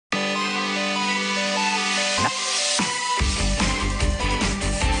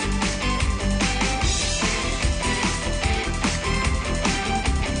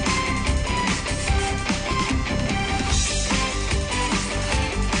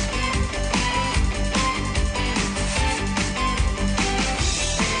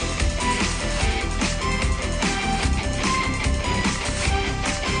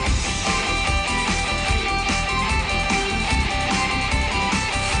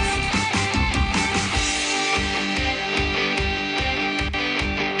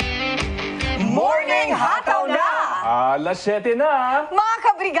Alas 7 na. Mga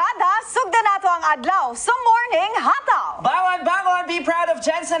kabrigada, sugdan nato ang adlaw sa morning hataw. Bangon! Be proud of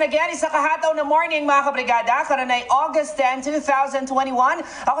Jensen again. Isa kahataw na morning, mga kabrigada. Karon ay August 10, 2021.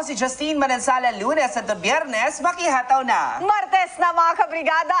 Ako si Justine Manansala, Lunes at Biyernes, makihataw na. Martes na mga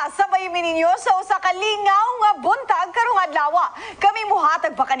kabrigada, sabay ninyo sa usa ka lingaw nga buntag karong adlaw. Kami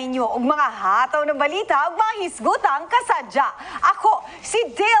muhatag pa kaninyo og mga hataw na balita ug mga hisgutang kasadya. Ako si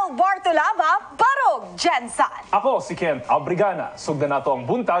Dale Bartolaba, Barog Jensen. Ako si Ken Ka-Brigada. Sugdan nato ang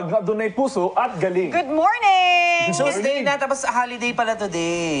buntag nga dunay puso at galing. Good morning! Tuesday na, tapos holiday pala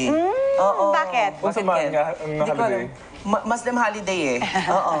today. Oo. Bakit? Unsa man nga Hindi ko holiday? alam. Muslim holiday eh.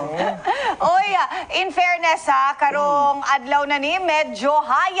 Oo. Oy, in fairness ha, karong adlaw na ni, medyo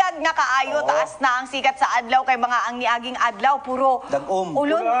hayag nga kaayo, taas na ang sikat sa adlaw kay mga ang niaging adlaw, puro Dag-om.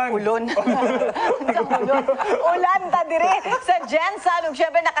 Ulon. Ulan ta dire sa Jensen, ug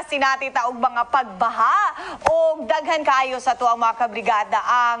syempre nakasinati ta og mga pagbaha og daghan kaayo sa tuang mga kabrigada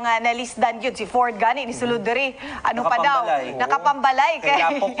ang nalisdan gyud si Ford gani ni sulod diri. Ano pa daw? Nakapambalay Kay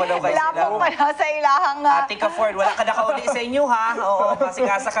lapok pa daw kay sila. lapok pa daw sa ilahang Ate ka Ford, wala ka nakauli sa inyo ha. Oo, kasi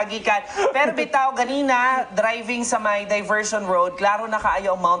nga sa kagikan. Pero bitaw, ganina, driving sa may diversion road, klaro na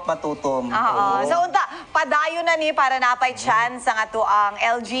kaayo ang Mount Matutom. So unta, padayon na ni para napay chance ang ato ang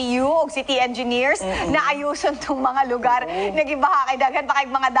LGU ug city engineers na ayuson tong mga lugar. Nagibaha kay daghan pa kay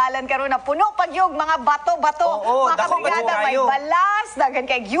mga dalan karon na puno pag yung mga bato-bato. Oo, Mga dako kabrigada, may kayo. balas, daghan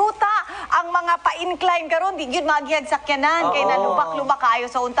kay yuta. Ang mga pa-incline karon di gyud magihag sakyanan kay nalubak-lubak kayo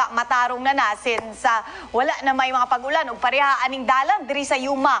sa unta matarong na since wala na may mga pag-ulan ug pareha aning dalan diri sa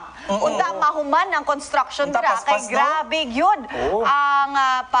Yumang. Unta mahuman ang construction Unta, dira kay paspas, no? grabe gyud ang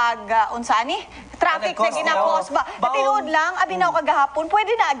unsa ni traffic na ginakos ba. Tinuod lang abi na ako kagahapon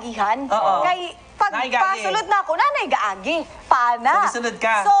pwede na agihan kay pag Naigagi. pasulod na ako nanay gaagi pana. So, sunod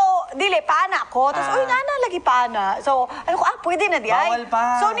ka? So dili pana ko tapos uy nana lagi pana. So ano ko pwede na di ay. Bawal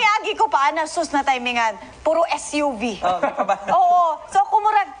pa. So niagi ko pana sus na timingan puro SUV. Pa ba? Oo. So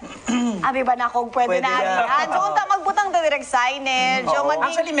kumurag abi ba na akong pwede Pwede na na. agihan. So unta magbutang ta direct signage. O maging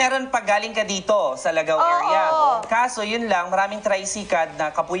Actually, meron pag galing ka dito sa Lagaw area. Kaso, yun lang, maraming tricycad na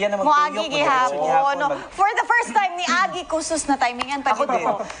kapuyan na magtuyok. Moagi gihapon. No. For the first time ni Agi kusus na timingan pa Ako dito. din.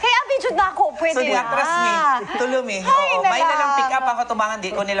 Hey, abi jud na ako pwede So, na. diatras mi. Tulong mi. Hay Oo, na may na lang lang. pick up ako tumangan, di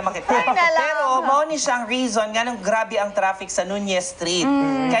ko nila makita. Hay na lang. Pero, mao ni siyang reason, nga nang grabe ang traffic sa Nunez Street.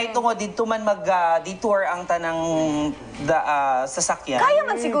 Kahit tungo, dito man mag-detour ang tanang sasakyan. Kaya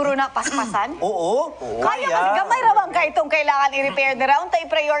man siguro na paspasan. Oo. Kaya kasi gamay ra bang kay itong kailangan i-repair dira unta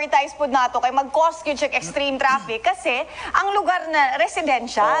i-prioritize pud nato kay mag-cost gyud check extreme traffic kasi ang lugar na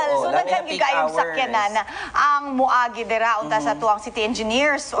residential. Oo, So lalo daghan na gyud peak kayong hours. sakyanan ang muagi dira unta sa tuang city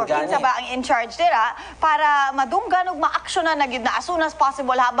engineers or Gani. kinsa ba ang in charge dira para madunggan ug ma-actionan na gyud na as soon as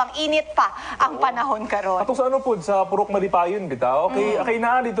possible habang init pa ang panahon karon. Atong sa ano po, sa Purok Malipayon bitaw. Okay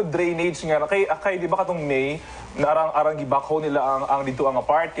na dito drainage nga kay di ba katong May na arang gibako nila ang dito ang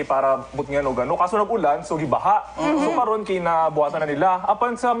apart kay para but nga no gano kaso nag-ulan so gibaha. So karon kay nabuhatan na nila.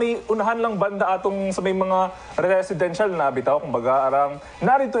 Apan sa may unahan lang banda atong sa may mga residential na bitaw kumbaga arang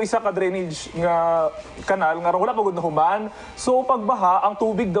narito isa ka drainage nga kanal nga wala pagud na human. So pagbaha ang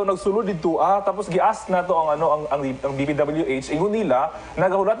tubig daw nagsulod dito tapos gias na to ang ang DPWH ingon nila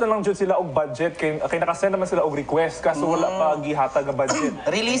nagahulat na lang jud sila og budget kay nakasend naman sila og request kaso wala pa gihatag nga budget.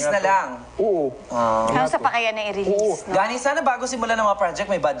 Release na lang. Oo. Ano sa pa kaya na i-release? No? Gani, sana bago simulan ng mga project,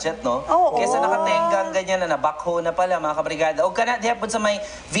 may budget, no? Oo. Kesa nakatenggang ganyan na nabakho na pala, mga kabrigada. O kana, dihapon sa may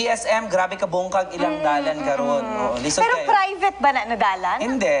VSM, grabe ka bungkag ilang dalan karon. Lisod Pero kayo. private ba na nadalan?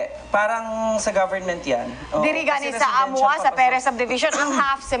 Hindi. Parang sa government yan. Oo. Diri gani Kasi sa residential Amua, sa pa Perez Subdivision, ang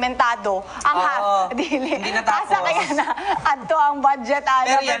half sementado, ang half dili. Hindi natapos. Asa kaya na adto ang budget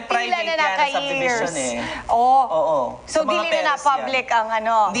Pero yan, private yan, naka-years. subdivision eh. Oo. So Sa mga dili na Perez public yan. ang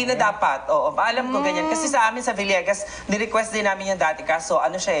ano. Hindi na dapat. Oo, alam ko ganyan. Kasi sa amin sa Villegas, ni-request din namin yan dati. Kaso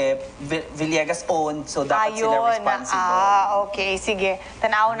ano siya eh, Villegas owned. So dapat sila responsible. Okay, sige.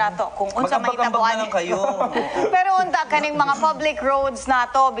 Tanaw na to kung unsa Magkambag-ambag mahitabuan. na lang kayo. Pero unta kaning mga public roads na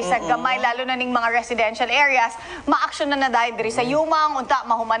to bisag gamay lalo na ning mga residential areas, ma-action na dahil diri sa Yumang, unta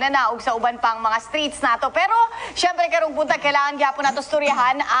mahumana na og sa uban pang mga streets nato. Pero syempre karong punta kailangan gyapon nato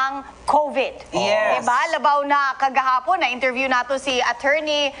storyahan ang COVID. Yes. Diba? Labaw na kagahapon na interview nato si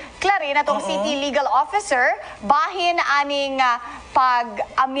Attorney Clarin atong City Legal Officer bahin aning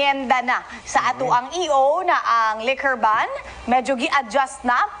pag-amyenda na sa ato ang EO na ang liquor ban. Medyo gi-adjust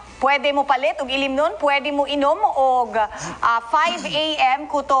na. Pwede mo palit og ilim nun, pwede mo inom og 5 a.m.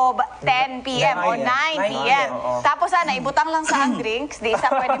 kutob 10 p.m. o 9 p.m. Tapos ibutang lang sa ang drinks, di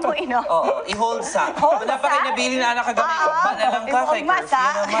sa pwede mo inom. Oo, i-hold sa. Hold Wala pa sa? kayo nabili na anak kagamay. Ba na lang ka kay Ugmasa.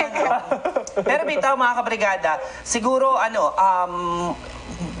 curfew naman. Pero bitaw mga kabrigada, siguro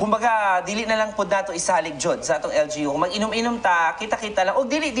kumbaga, dili na lang po nato isalig jud sa atong LGU. Kung mag-inom-inom ta, kita-kita lang. O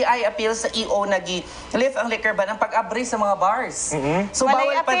dili di ay appeal sa EO nag-lift ang liquor ban ang pag-abri sa mga bars. So Walay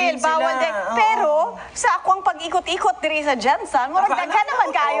bawal pa din appeal, bawal sila. din. Pero sa akong pag-ikot-ikot diri sa Jensen, murag daghan naman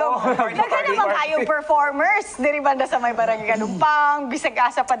kayo. Daghan naman kayo performers diri banda sa may barangay Kalumpang, bisag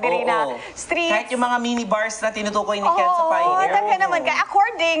asa pa diri na streets. Kahit yung mga mini bars na tinutukoy ni Ken sa Pioneer. Daghan naman kay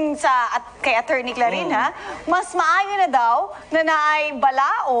according sa kay Attorney Clarina, mas maayo na daw na naay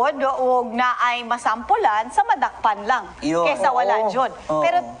balaod o naay masampulan sa madakpan lang Yun. kaysa wala jud. Oo.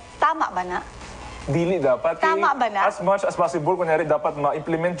 Pero tama ba na? Dili dapat. Tama ba na? As much as possible, kunyari, dapat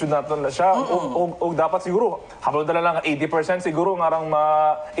ma-implement yun natin na siya. O dapat siguro, habang dala lang 80% siguro ngarang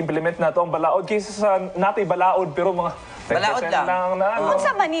ma-implement na to ang balaod. Kaysa sa natin balaod, pero mga 10% Balaod lang. na ano. Kung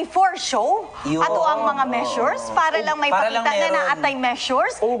sa money for show, Yun. ato ang mga measures, para lang may Para pakita lang na meron. naatay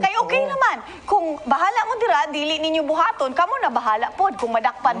measures, kay okay Oo. naman. Kung bahala mo dira, dili ninyo buhaton, kamo na bahala pod. Kung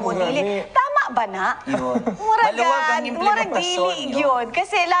madakpan mo, Gani. dili. Tama ba na? Yun. Murag Maluwag ang murag implementasyon, dili yun.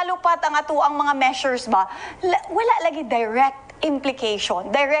 Kasi lalo pat ang ato ang mga measures ba, wala lagi direct implication,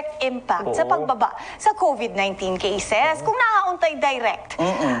 direct impact sa pagbaba sa COVID-19 cases. Kung nakauntay direct.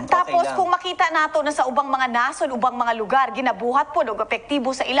 Tapos lang. kung makita nato na sa ubang mga nasod, ubang mga lugar, ginabuhat po o epektibo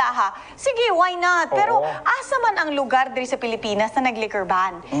sa ilaha, sige, why not? Pero asa man ang lugar diri sa Pilipinas na nag-liquor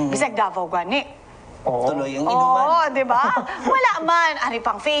ban? Bisag Davao gani. Tuloy ang inuman. Oo, di ba? Wala man. Ano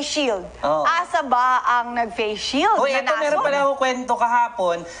pang face shield? Oo. Asa ba ang nag-face shield Uy, na ito meron nasod? pala ako kwento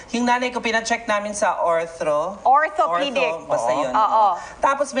kahapon. Yung nanay ko pinacheck namin sa Orthopedic. Basta yun. Oo.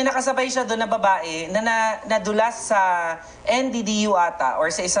 Tapos may nakasabay siya doon na babae na nadulas sa NDDU ata or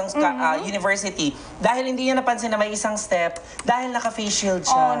sa isang university dahil hindi niya napansin na may isang step dahil naka-face shield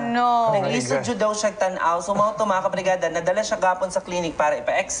Oh, siya. no. Naglisod jud daw siya tanaw. So mga kabrigada, nadala siya gapon sa clinic para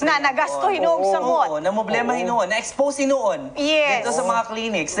ipa-x-ray. Na nagasto hinuog sa ngot. Oo, namblema hinuon. Na-expose hinuon. Yes. Dito sa mga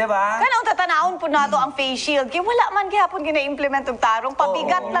clinics, di ba? Kanang tatanahon po nato ang face shield. Kaya wala man gihapon gina-implement og tarong.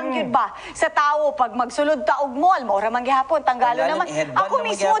 Pabigat lang yun ba? Sa tao, pag magsulod ta og mall, maura man gihapon, tanggalo Tanggalon, naman. i-headband Ako naman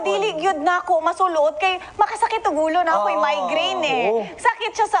mismo, gihapon. dili yun na ako masulod kay makasakit og ulo na ako'y Oo. migraine eh.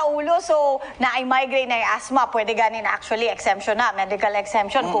 Sakit siya sa ulo, so na ay migraine, na ay asthma, pwede ganin actually exemption na, medical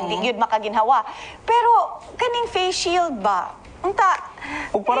exemption, kung di yun makaginhawa. Pero, kaning face shield ba? Unta,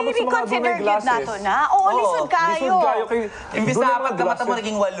 O para ba sa mga i-reconsider dunay yun glasses? nato na. Oo, lisod kayo. Lisod kayo kay... Imbis Doon na ang pagkamata mo glasses.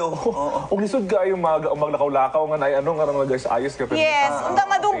 naging 8. O lisod kayo maglakaw-lakaw nga na ano nga nang guys ayos ka. Yes, unta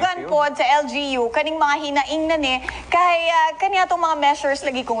madugan po sa LGU kaning mga hinaing na ni kay kaniya tong mga measures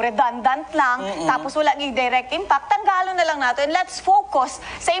lagi kung redundant lang tapos wala gi direct impact, tanggalon na lang nato and let's focus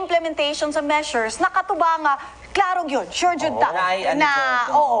sa implementation sa measures nakatubanga. Klaro yun, sure jud ta.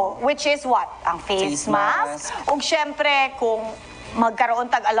 Which is what? Ang face Face mask. mask. Ug syempre kung magkaroon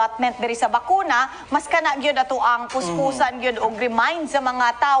tag allotment diri sa bakuna, mas kana gyud ato ang puspusan gyud og remind sa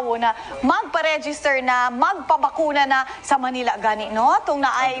mga tawo na magpa-register na, magpabakuna na sa Manila gani no. Tung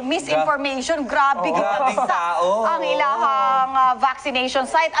naay misinformation, grabe gyud Grabing tao. ang ilahang vaccination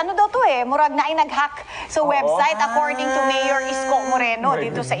site. Ano daw to eh, murag naay nag-hack sa website according to Mayor Isko Moreno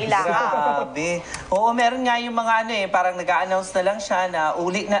dito sa ilaha. Grabe. Oo, meron nga yung mga parang nag-a-announce na lang siya na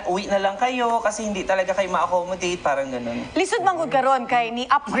uwi na lang kayo kasi hindi talaga kayo ma-accommodate, parang ganun. Lisod man gud karon kay ni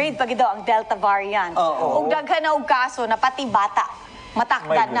upgrade pag daw ang Delta variant. Oo. Ug daghan na og kaso na pati bata matakdan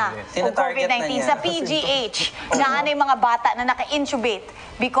My na goodness. og Tinatarget na COVID-19 niya. sa PGH na anay mga bata na naka-intubate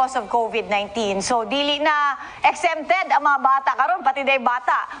because of COVID-19. So dili na exempted ang mga bata karon pati day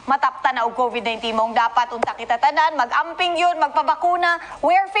bata mataptan na og COVID-19 mong dapat unta kita tanan mag-amping yun magpabakuna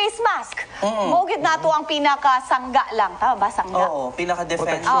wear face mask. Mo gid nato ang pinakasangga lang tama ba sangga? Oo,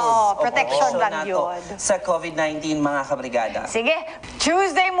 pinaka-defense. Oo, protection lang nato yun. sa COVID-19, mga kabrigada. Sige,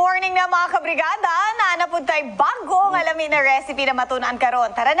 Tuesday morning na mga kabrigada, naanapod tayo bagong alamin na recipe na matunaan karon.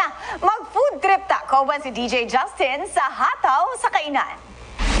 Tara na, mag-food trip ta. Kauban si DJ Justin sa Hataw sa Kainan.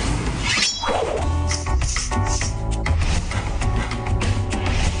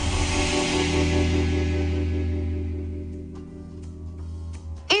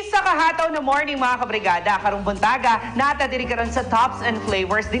 Isa kahataw na morning mga kabrigada, karong buntaga, natadiri karon sa Tops and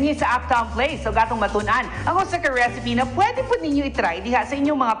Flavors dinhi sa Uptown Place. So gatong matunan ang usa ka recipe na pwede po ninyo i-try diha sa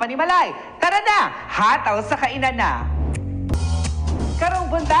inyong mga panimalay. Tara na, hataw sa kainan na.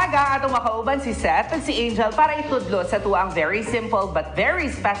 Karong buntaga, atong makauban si Seth at si Angel para itudlo sa tuang very simple but very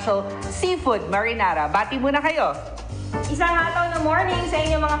special seafood marinara. Bati muna kayo. Isang hataw na morning sa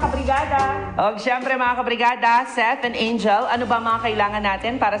inyong mga kabrigada. Og syempre mga kabrigada, Seth and Angel, ano ba mga kailangan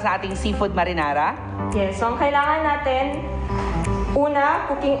natin para sa ating seafood marinara? Yes, so ang kailangan natin, una,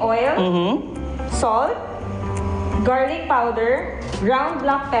 cooking oil, salt, garlic powder, ground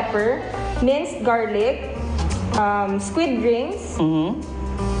black pepper, minced garlic, squid rings,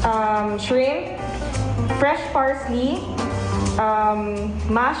 shrimp, fresh parsley,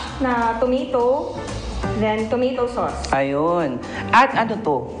 mashed na tomato, then tomato sauce. Ayun. At ano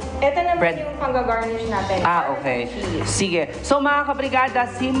to? Ito naman Bread. yung pang-garnish natin. Okay. Cheese. Sige. So mga kabrigada,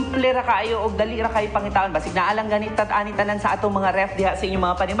 simple ra kayo o dali ra kayo pangitaon. Basig na alang ganit at anitanan sa atong mga ref diha sa inyong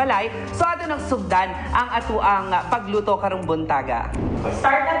mga panimalay. So ato nang sugdan ang ato ang pagluto karong buntaga.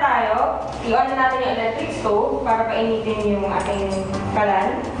 Start na tayo. I-on na natin yung electric stove para painitin yung ating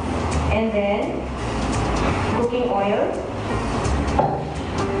kalan. And then, cooking oil.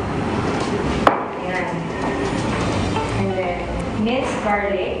 Ayan. And then, minced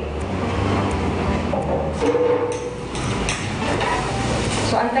garlic.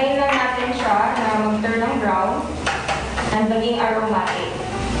 So, antayin lang natin siya na mag-turn ng brown and maging aromatic.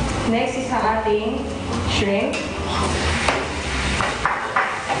 Next is ang ating shrimp.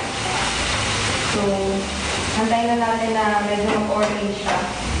 So, antayin na natin na medyo mag-orange siya.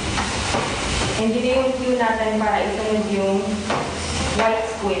 And yun yung cue natin para isunod yung white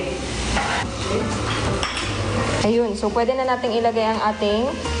squid. Ayun, so pwede na natin ilagay ang ating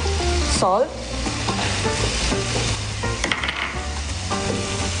salt.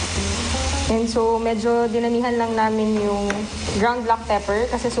 And so, medyo dinamihan lang namin yung ground black pepper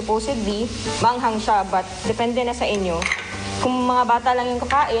kasi supposedly, maanghang siya, but depende na sa inyo. Kung mga bata lang yung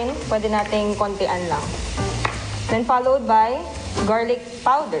kakain, pwede nating kontian lang. Then followed by garlic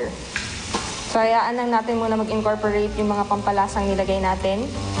powder. So, hayaan lang natin muna mag-incorporate yung mga pampalasang nilagay natin.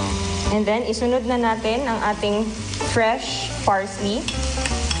 And then, isunod na natin ang ating fresh parsley.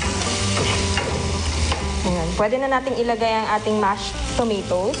 Ayan. Pwede na nating ilagay ang ating mashed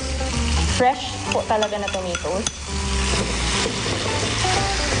tomatoes. Fresh po talaga na tomatoes.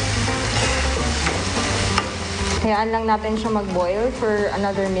 Hayaan lang natin siya mag-boil for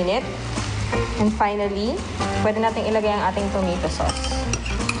another minute. And finally, pwede natin ilagay ang ating tomato sauce.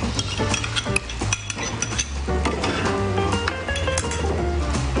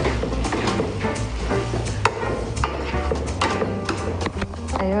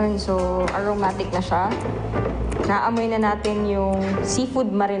 Ayun, so aromatic na siya. Naamoy na natin yung seafood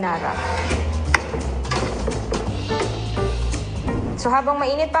marinara. So habang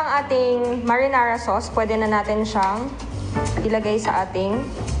mainit pa ang ating marinara sauce, pwede na natin siyang ilagay sa ating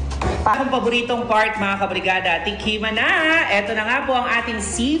Ang paboritong part mga kabrigada, tikima na! Ito na nga po ang ating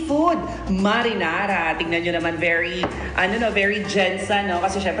seafood marinara. Tingnan nyo naman, very Jensa, no?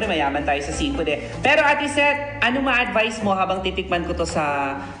 Kasi syempre mayaman tayo sa seafood eh. Pero Ate Seth, ano ma-advise mo habang titikman ko to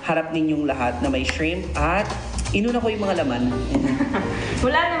sa harap ninyong lahat na may shrimp at inuna ko yung mga laman?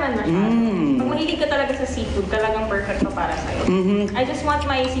 Wala naman masyado. Pag mahilig ka talaga sa seafood, talagang perfect to para sa'yo. I just want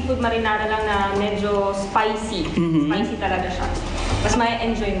my seafood marinara lang na medyo spicy. Spicy talaga siya. Mas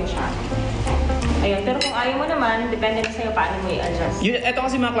ma-enjoy mo siya. Ayun, pero kung ayaw mo naman, depende na sa'yo paano mo i-adjust. Ito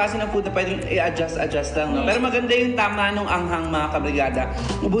kasi mga klase ng food na pwedeng i-adjust lang, no? Yes. Pero maganda yung tama nung anghang mga kabrigada.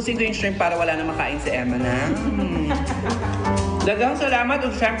 Ubusin ko yung shrimp para wala na makain si Emma na. Dagang salamat.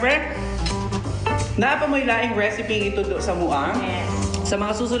 At syempre, napamoy laing recipe ito sa muang. Yes. Sa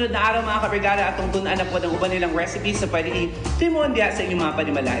mga susunod na araw mga kabrigada at tungkol anak po ng uban nilang recipes sa pwede i-timon diya sa inyong mga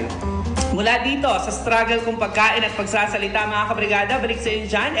panimalayo. Mula dito sa struggle kong pagkain at pagsasalita mga kabrigada, balik sa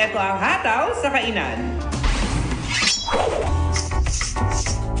inyo dyan, eto ang hataw sa kainan.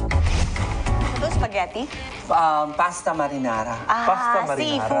 Ito, spaghetti? Pasta marinara. Pasta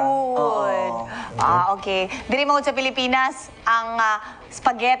marinara. Seafood. Okay. Diri mo sa Pilipinas, ang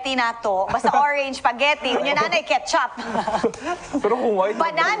spaghetti na to, basta orange spaghetti, yun nanay ketchup. Pero kung white,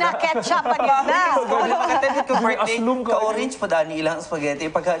 Banana ketchup pag yun na. Wala makatendit ko birthday, aslum ka. ka-orange pa dani ilang spaghetti.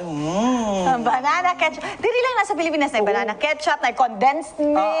 Pagka, Banana ketchup. Diri lang nasa Pilipinas na banana ketchup, na condensed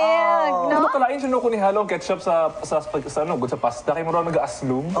milk, ano no? kalain siya no kung nihalong ketchup sa pasta, kay mo raw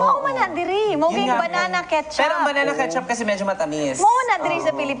nag-aslum. Oo man na diri. Mo Yun yung nga. banana ketchup. Pero ang banana ketchup kasi medyo matamis. Mo na diri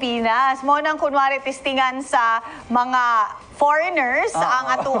sa Pilipinas. Mo nang kunwari testingan sa mga foreigners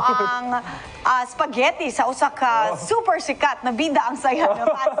ang ato ang spaghetti sa usa ka super sikat na bida ang saya na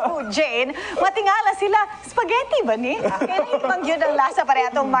fast food chain. Matingala sila, spaghetti ba ni? Kaya ibang yun ang lasa pare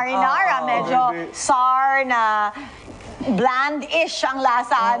atong marinara. Medyo sour na bland-ish ang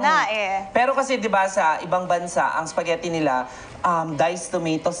lasa na eh. Pero kasi 'di ba sa ibang bansa, ang spaghetti nila diced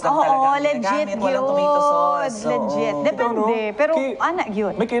tomatoes lang Oo, talaga ang legit ginagamit. yun. Walang tomato sauce. Legit. Oo. Depende. Pero, anak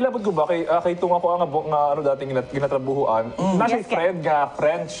yun. May kilabot ko ba? Kay tunga ko nga ano dating ginatrabuhuan. Nasa Yes, Fred nga,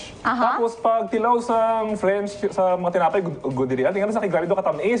 French. Aha. Tapos pag tilaw sa French, sa mga tinapay, good din. Tingnan sa kay Garido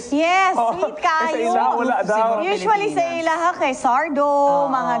katamis. Yes, Oo. sweet Kasi kayo. isa, wala daw. Usually sa ilaha kay sardo,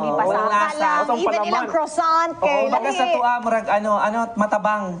 mga gipasaka walang lasa. lang, Tapos ang even palaman. ilang croissant kay Baga sa tuwa, murag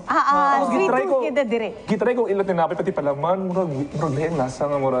matabang. sweet Gitry tooth kita dire. Gitry ko ilang tinapay pati palaman, murag lehem lasa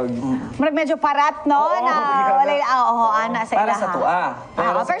nga murag. Murag medyo parat, no? Oo, na ika wala, ana sa Para ilaha. sa tuwa.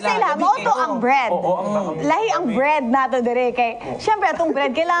 Pero sa ilaha, mo to ang bread. Oo, Lahi ang bread nato dire kay syempre atong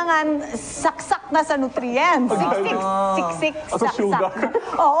bread kailangan saksak na sa nutrients. Siksik, Ato sugar. saksak.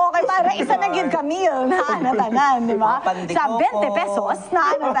 Oo, kay para isa na gyud ka meal na anatanan, di ba? Pandikoko. Sa 20 pesos na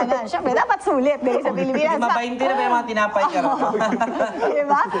anatanan. Syempre dapat sulit diri sa Pilipinas. Di ma-20 na ba yung mga tinapay ka ron? Di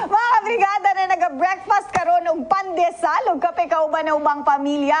ba? Mga kabrigada na nag-breakfast karon og pandesal ug kape kauban na ubang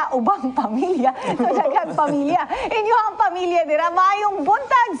pamilya, so daghang pamilya. Inyong pamilya dira mayong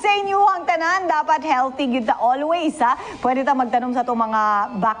buntag sa inyong tanan, dapat healthy gyud ta always ha. Pwede ta magtanom sa to mga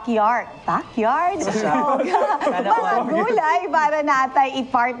backyard. Mga gulay para natay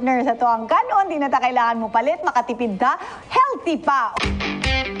i-partner sa to ang kanon, di na ta kailangan mo palit, makatipid ta, healthy pa.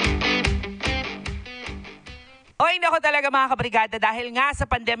 Oy, nako talaga mga kabrigada, dahil nga sa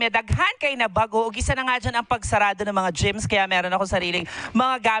pandemya, daghan kayo na bago. Ug isa na nga dyan ang pagsarado ng mga gyms, kaya meron ako sariling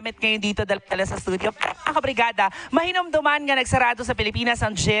mga gamit ngayon dito dala sa studio. Mga kabrigada, mahinumduman nga nagsarado sa Pilipinas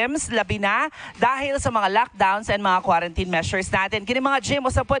ang gyms, labi na, dahil sa mga lockdowns and mga quarantine measures natin. Kini mga gym,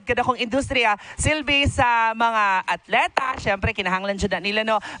 usapod, kada kong industriya, silbi sa mga atleta, syempre kinahanglan dyan na nila,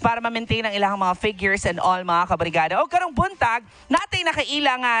 no, para ma-maintain ang ilang mga figures and all, mga kabrigada. O karong buntag, natin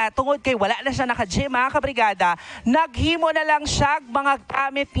nakailang tungod kay wala na siya naka-gym, mga kabrigada, naghimo na lang siya mga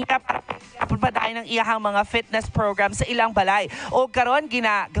gamit niya para padayon ng iyahang mga fitness program sa ilang balay. O karon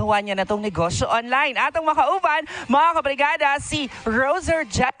ginagawa niya na tong negosyo online. Atong makauban, mga kabrigada, si Roser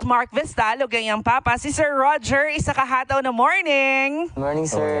Jet Mark Vistal, o ganyang papa, si Sir Roger, isa kahataw na morning. Morning,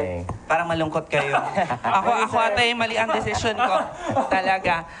 sir. Parang malungkot kayo. ako ata yung mali ang decision ko.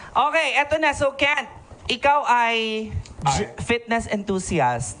 Talaga. Okay, eto na. So, Kent, ikaw ay fitness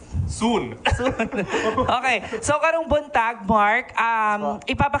enthusiast. Soon. Okay. So, karong buntag, Mark,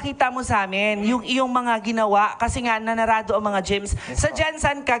 ipapakita mo sa amin yung iyong mga ginawa kasi nga nanarado ang mga gyms. Sa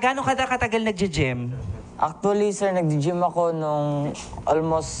Jensen ka, gano'ng katagal nagje-gym? Actually, sir, nag-gym ako nung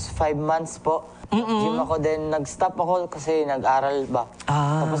almost 5 months po. Gym ako, then nag-stop ako kasi nag-aral ba.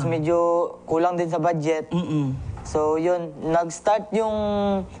 Tapos medyo kulang din sa budget. So, yun, nag-start yung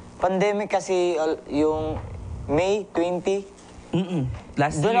pandemic kasi yung May 20.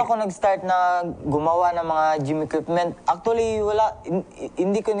 Last Doon year. ako nag-start na gumawa ng mga gym equipment. Actually,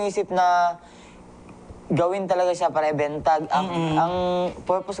 hindi ko naisip na gawin talaga siya para ibenta. Ang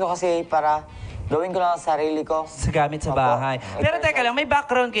purpose ko kasi para gawin ko lang sa sarili ko. Sa gamit sa bahay. Pero teka lang, may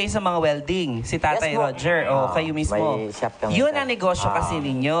background kayo sa mga welding. Si Tatay Yes, po. Roger, o kayo mismo. may shop kami, Yun sir. ang negosyo kasi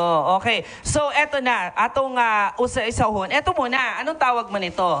ninyo. Okay. So, eto na. Atong usa-isahon. Eto muna. Anong tawag mo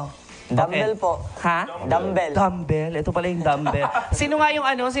nito? Dumbbell po. Ha? Dumbbell. Dumbbell. Ito pala yung dumbbell. Sino nga yung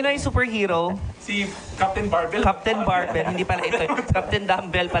sino yung superhero? Si Captain Barbell. Captain Barbell. Hindi pala ito. Captain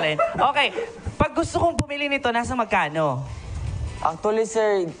Dumbbell pala yun. Okay. Pag gusto kong bumili nito, nasa magkano? Actually,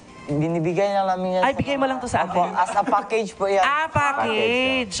 sir, binibigay lang namin yan. Ay, bigay mo lang to sa Opo, akin. as a package po yan.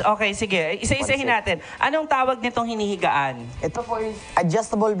 Package. Okay, sige. Isa-isahin natin. Anong tawag nitong hinihigaan? Ito po yung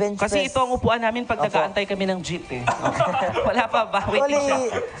adjustable bench Kasi press. ito ang upuan namin pag Opo. nag-aantay kami ng jeep eh. Wala pa ba? Waiting siya.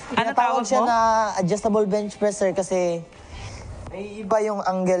 Actually, Ano tawag siya mo? na adjustable bench press, sir, kasi may iba yung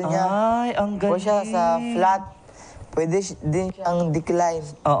angle niya. Ay, ang Po galing. siya sa flat. Pwede din siyang decline.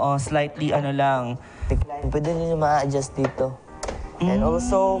 Oo, slightly lang. Decline. Pwede din ma-adjust dito. And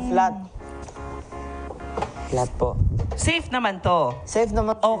also flat. Flat po. Safe naman to. Safe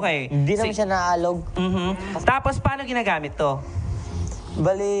naman. Okay. Hindi naman siya naalog. Tapos, paano ginagamit to?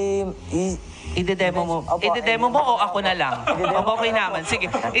 Bali, Ide-demo mo. Opo. Ide-demo mo o ako na lang? Okay naman.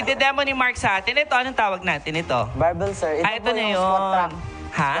 Sige. Ide-demo ni Mark sa atin. Ito, anong tawag natin ito? barbell, sir. Ito po na yung yun. squat track.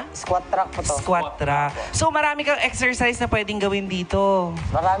 Ha? Squat track po to. Squat track. So, marami kang exercise na pwedeng gawin dito.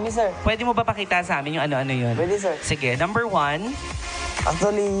 Marami, sir. Pwede mo ba pakita sa amin yung ano-ano yun? Pwede, sir. Sige, number 1.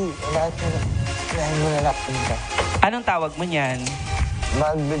 Actually, unahin mo na natin ka. Anong tawag mo niyan?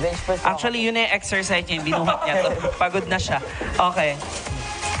 Mag-bench press po Actually, yun na yung exercise niya. Binuhat niya to. Pagod na siya. Okay.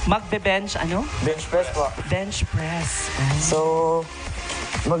 Magbe-bench, ano? ako. Bench press po. Bench press. So,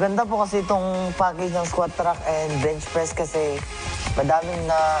 maganda po kasi itong package ng squat track and bench press kasi madaming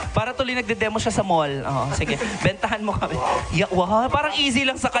na... Para tuloy nagde-demo siya sa mall. Oo, sige. Bentahan mo kami. Wow, parang easy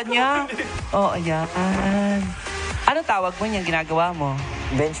lang sa kanya. Oh, ayan. Ano tawag mo niyan ginagawa mo?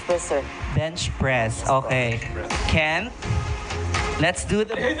 Bench press, sir. Bench press. Okay. Kent? Let's do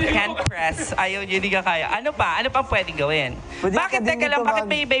the Kent press. Ayaw niyo, hindi ka kaya. Ano pa? Ano pang pwedeng gawin? Pwede Bakit, ka din teka lang, dito bakit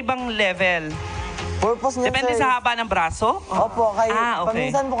may iba-ibang level? Purpose niya, Depende sir. sa haba ng braso? Opo, kayo. Ah, okay.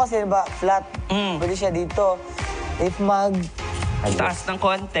 Paminsan po kasi ba, flat. Pwede siya dito. If Taas ng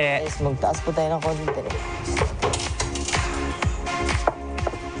konti. Yes, magtaas po tayo ng konti.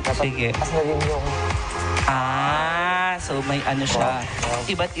 Dapat Sige. taas na rin yung So may ano siya.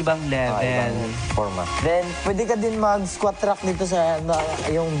 Iba't ibang level. forma. Then, pwede ka din mag-squat rack dito sa,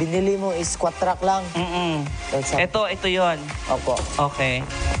 yung binili mo is squat rack lang. Ito yon. Opo. Okay.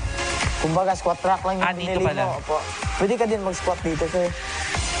 Kumbaga, squat rack lang yung Ah, dito binili pala. mo. Opo. Pwede ka din mag-squat dito, sir.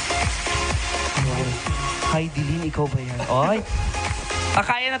 Hi, Dilin, ikaw ba yan? Oy.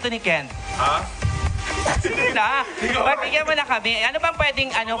 Kaya na to ni Ken. Ha? Sige na. Pagbigyan mo na kami. Ano bang pwedeng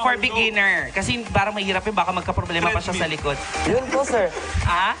for beginner? Kasi parang mahirap yun. Baka magka-problema pa siya sa likod. Yun po, sir.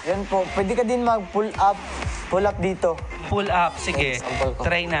 Ah? Yun po. Pwede ka din mag-pull up. Pull up dito. Pull up. Sige. Example ko.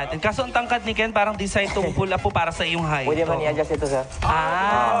 Try natin. Kaso ang tangkad ni Ken, parang design tong pull up po para sa iyong height. Pwede man i-adjust ito, sir.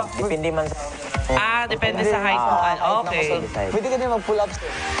 Depende man sa... Depende sa height mo. Okay. Pwede ka din mag-pull up,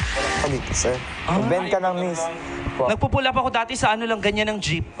 sir. Dito, sir. Mag-bend ka ng knees. Nagpupull up ako dati sa ano lang, ganyan ng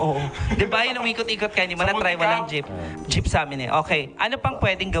jeep. Oo. Di ba yun, umikot-ikot ka, hindi mo na-try walang jeep. Jeep sa amin eh. Okay. Ano pang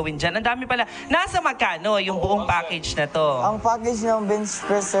pwedeng gawin dyan? Ang dami pala. Nasa magkano yung buong package na to? Ang package ng bench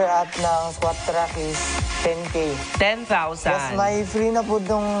press, sir, at ng squat rack is 10K. 10,000. Yes, may free na po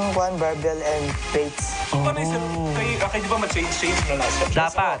itong barbell and plates. Paano yung kay di ba mag-change na lang siya?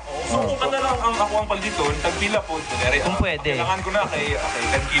 Dapat. So kung ka na lang ako ang palito, tagpila po. Kung pwede. Kailangan ko na kay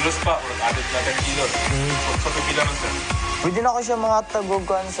 10 kilos pa or added na 10 kilos. So pipila nun sir. Pwede na ko siya mga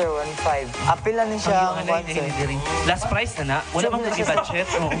taguguan, sir, 1.5. Apil na siya ang Ano, 1, sir. hindi rin. Last price na. Wala bang budget?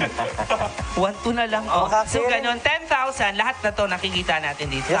 1-2 na lang. Oh. So ganun, 10,000. Lahat na to nakikita natin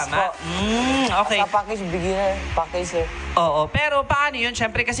dito. Yes Tama? po. Okay. Sa package, beginner package, sir. Oo, pero paano yun?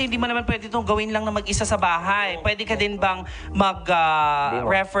 Siyempre kasi hindi mo naman pwede itong gawin lang na mag-isa sa bahay. Pwede ka din bang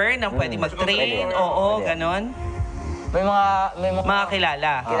mag-refer na pwede mag-train? Oo, ganon. May Mga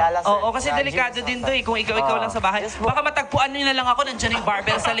kilala. Kilala, sir. Oo, kasi Na delikado gym din to eh. Kung ikaw lang sa bahay. Yes po. Baka matagpuan nyo na lang ako, nandiyan yung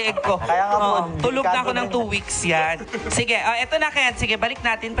barbell sa leeg ko. Kaya nga po, Oo, tulog na ako ng delikado 2 weeks yan. Sige, eto na Ken. Sige, balik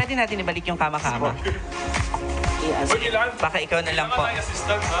natin. Pwede natin ibalik yung kama-kama. Baka ikaw na lang po. Kailangan may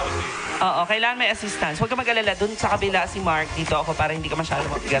assistant ha? Oo, kailangan may assistance. Huwag ka mag-alala. Doon sa kabila si Mark. Dito ako para hindi ka masyado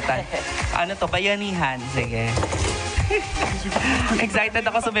mapigatan. Ano to? Bayanihan. Sige. Excited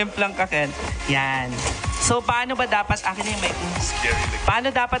ako sa memplang ka, Ken. Yan. So, paano ba dapat, akin na yung mic.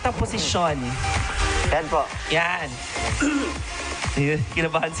 Paano dapat ang posisyon? Yan po. Yan. Ayun,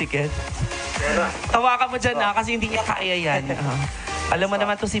 kinabahan si Ken. Tawakan mo dyan na kasi hindi niya kaya yan. Alam mo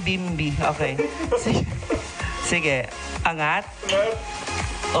naman to si Bimbi. Okay. Sige. Angat.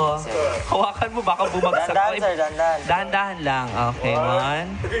 Oh, hawakan mo, baka bumagsak. Dahan-dahan, sir, dahan-dahan. Dahan-dahan lang. Okay, one.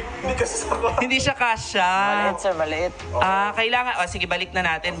 Hindi kasi sa Hindi siya kasya. Maliit, sir, maliit. Kailangan, sige, balik na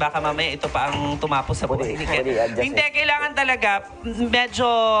natin. Baka mamaya ito pa ang tumapos sa buhay ni Ken. pwede i-adjust Hindi, kailangan talaga medyo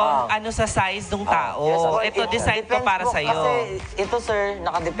sa size ng tao. Yes, po. Ito, design ko Depends para po, sa'yo. Kasi ito, sir,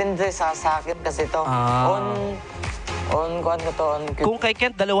 nakadepende sa sakit kasi ito. Kuhan ko to, Kung kay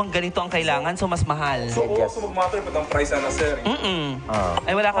Kent, 2 ganito ang kailangan, so mas mahal. So mag-matter pa ang price na sir.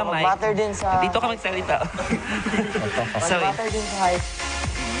 Ay, wala kang mic. Mag-matter din sa... Dito ka magsalita. Sorry. Mag-matter din sa height.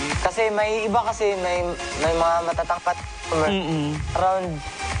 Kasi may iba kasi, may mga matatangkat. Around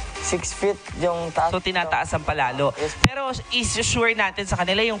 6 feet yung taas. So, tinataasan pa lalo. Yes. Pero is-sure natin sa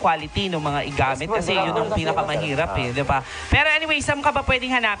kanila yung quality ng mga igamit Yes po, kasi yun ang pinakamahirap eh, di ba? Pero anyway, saan ka ba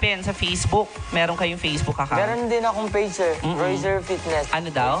pwedeng hanapin? Sa Facebook? Meron kayong Facebook account? Meron din akong page, sir. Royzer Fitness. Ano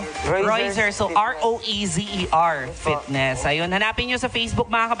daw? Royzer. So, Fitness. R-O-E-Z-E-R Fitness. Ayun, hanapin nyo sa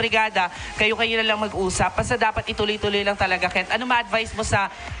Facebook, mga kabrigada. Kayo na lang mag-usap. Basta dapat ituloy-tuloy lang talaga, Kent. Ano ma-advise mo sa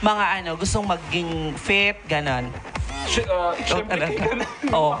mga gustong maging fit, ganon? Siyempre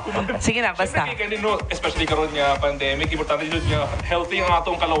Oo. Sige na, basta. Siyempre kay especially karon nga pandemic, importante jud nga healthy ang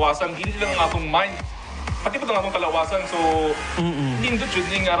atong kalawasan, dili lang ang atong mind. Pati pa ang atong kalawasan, so hindi jud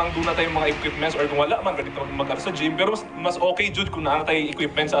ning arang duna tayong mga equipments or kung wala man pwede tayo mag sa gym, pero mas okay jud kung naana tayong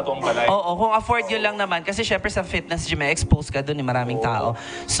equipment sa atong balay. Oo, kung afford yun lang naman. Kasi syempre sa fitness gym, expose ka doon, maraming tao.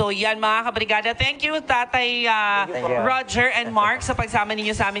 So yan mga kabrigada. Thank you, Tatay Roger and Mark sa pagsama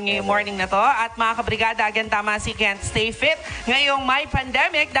ninyo sa amin ngayong morning na to. At mga kabrigada, again, tama si Kent, stay fit ngayong may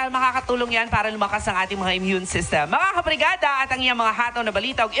pandemic dahil makakatulong yan para lumakas ang ating mga immune system. Mga kabrigada at ang iyong mga hataw na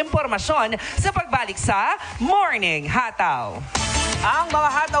balita o impormasyon sa pagbalik sa Morning Hataw. Ang mga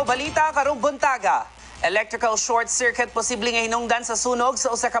hataw balita karong buntaga. Electrical short circuit posibleng hinungdan sa sunog sa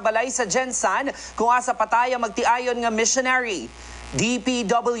usa ka balay sa Gensan kung asa pataya magtiayon nga missionary.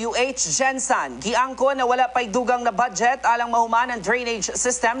 DPWH Gensan giangko na wala pay dugang na budget alang mahuman ang drainage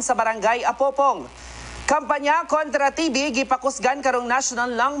system sa barangay Apopong. Kampanya kontra TB gipakusgan karong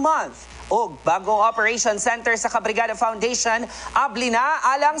National Lung Month. Og bagong operation center sa Ka-Brigada Foundation abli na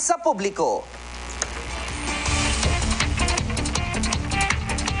alang sa publiko.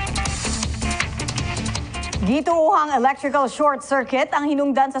 Gituuhang electrical short circuit ang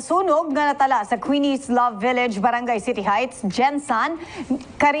hinungdan sa sunog nga natala sa Queenie's Love Village, Barangay City Heights, Gensan,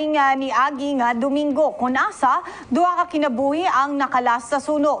 karing niagi nga Domingo. Kung asa, duha ka kinabuhi ang nakalas sa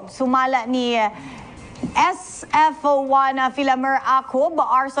sunog. Sumala ni SFO1 Philamer Acob,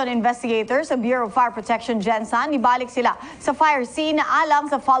 arson investigator sa Bureau of Fire Protection Gensan, ibalik sila sa fire scene alang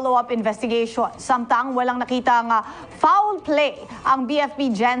sa follow-up investigation. Samtang walang nakitang foul play ang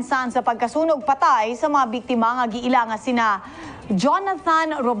BFP Gensan sa pagkasunog patay sa mga biktima nga giila nga sina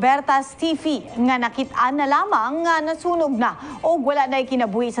Jonathan Roberta Stiffy nga nakitaan na lamang nga nasunog na o wala na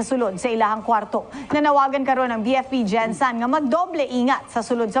kinabuhi sa sulod sa ilahang kwarto. Nanawagan karon ang BFP Gensan nga magdoble ingat sa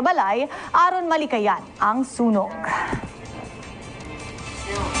sulod sa balay aron malikayan ang sunog.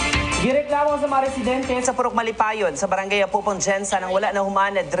 Gireklamo sa mga residente Sa Purok Malipayon sa Barangay Apopong Gensan ang wala na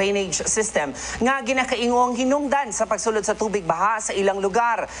human na drainage system nga ginakaingong hinungdan sa pagsulod sa tubig baha sa ilang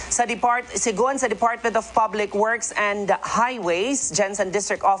lugar. Sigon sa Department of Public Works and Highways, Gensan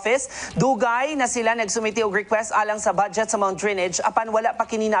District Office, dugay na sila nagsumiti og request alang sa budget sa Mount Drainage apan wala pa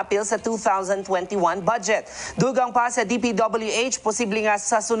kini na-appeal sa 2021 budget. Dugang pa sa DPWH, posible nga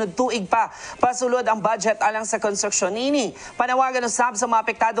sa sunod tuig pa pasulod ang budget alang sa construction ini. Panawagan usab sa mga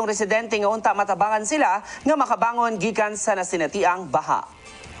apektadong residente nga unta matabangan sila nga makabangon gikan sa nasinatiang baha.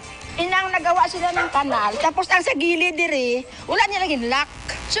 Inang nagawa sila ng kanal, tapos ang sa gilid diri, wala nila ginlock.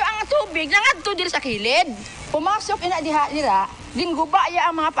 So ang tubig nangadto diri sa kilid. Pumasok ina dira, ginguba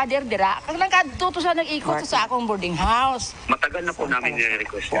ya ang mga pader dira. Kag nagkadto sa nag-ikot sa akong boarding house. Matagal na po namin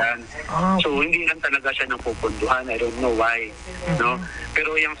nire-request yan. So hindi lang talaga siya napupunduhan. I don't know why. No?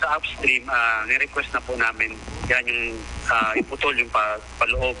 Pero yung sa upstream, ni-request na po namin yan yung iputol yung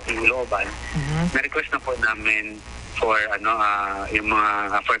paloob, yung looban. Na-request na po namin for yung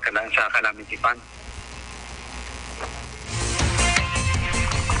mga sa calamity fund.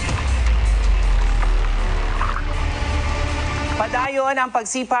 Padayon ang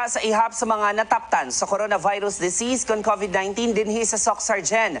pagsipa sa ihap sa mga nataptan sa coronavirus disease kon COVID-19 dinhi sa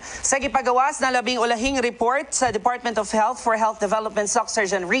Soc-Sargen. Sa gipagawas na labing ulahing report sa Department of Health for Health Development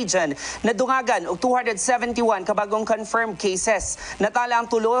Soc-Sargen Region, nadungagan og 271 kabagong confirmed cases. Natala ang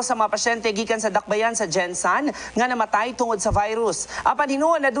tulo sa mga pasyente gikan sa dakbayan sa Gensan nga namatay tungod sa virus. Apan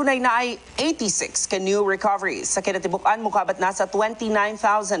hinuon na dunay naay 86 ka new recoveries. Sa kinatibuk-an mokabat na sa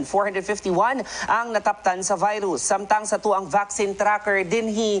 29,451 ang nataptan sa virus. Samtang sa tuang vaccine tracker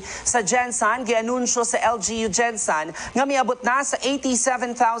dinhi sa Gensan, gianunsyo sa LGU Gensan nga miabot na sa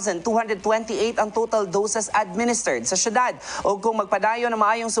 87,228 ang total doses administered sa syudad. O kung magpadayon na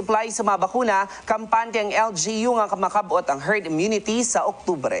maayong supply sa mga bakuna, kampante ang LGU nga makabot ang herd immunity sa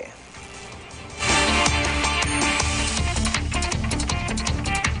Oktubre.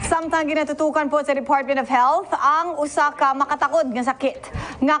 Samtang ginatutukan po sa Department of Health ang usa ka makatakod nga sakit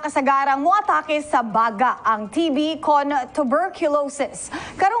nga kasagarang moatake sa baga ang TB kon tuberculosis.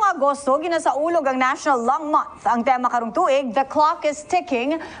 Karong Agosto ginasaulog ang National Lung Month. Ang tema karong tuig, The Clock is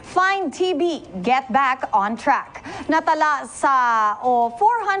Ticking, Find TB, Get Back on Track. Natala sa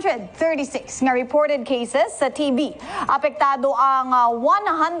 436 nga reported cases sa TB. Apektado ang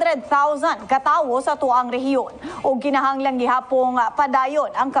 100,000 katawo sa tuang rehiyon ug kinahanglang gihapong padayon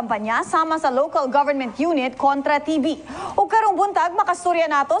ang kampanya sama sa local government unit kontra TB. O karong buntag, makasturya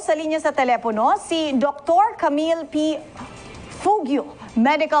nato sa linya sa telepono si Dr. Camille P. Fugio,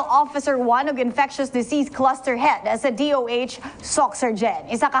 Medical Officer 1 of Infectious Disease Cluster Head sa DOH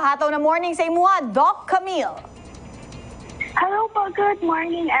Soc-Sargen. Isa kahataw na morning sa imuha, Doc Camille. Hello po, good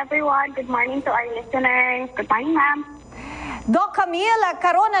morning everyone. Good morning to our listeners. Good morning, ma'am. Doc Camille,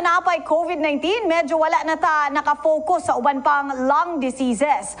 karon na napay COVID-19, medyo wala na ta nakafocus sa uban pang lung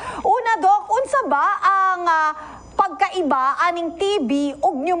diseases. Una, Doc, unsa ba ang pagkaiba aning TB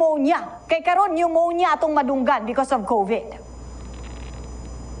ug pneumonia? Kay karon pneumonia atong madunggan because of COVID.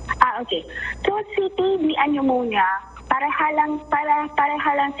 Okay. So si TB and pneumonia, pareha lang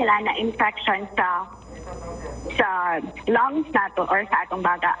sila na infection sa lungs nato or sa atong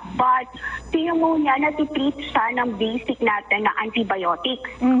baga. But si pneumonia, natitreat siya ng basic natin na antibiotics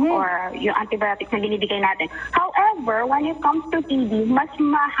or yung antibiotics na binibigay natin. However, when it comes to TB, mas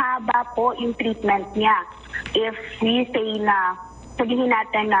mahaba po yung treatment niya. If we say na, sabihin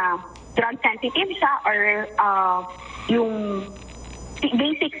natin na drug sensitive siya or yung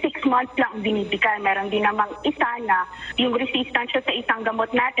basic 6 months lang binibigay. Meron din namang isa na yung resistance siya sa isang gamot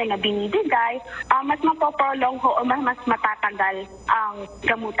natin na binibigay, mas mapoprolong o mas matatagal ang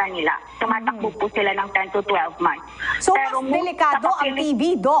gamutan nila. Tumatakbo po sila ng 10 to 12 months. So, mas delikado ang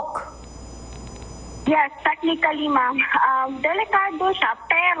TB, Doc? Yes, technically, ma'am, delikado siya.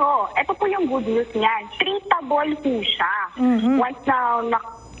 Pero, ito po yung good news niyan. Treatable po siya. Once na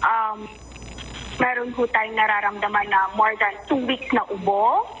meron po tayong nararamdaman na more than 2 weeks na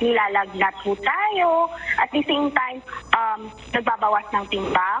ubo, nilalagnat po tayo. At the same time, nagbabawas ng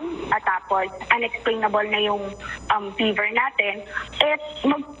timbang. At tapos, unexplainable na yung fever natin.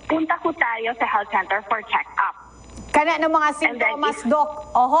 Magpunta po tayo sa health center for check-up. Kana ng mga sintomas, Doc.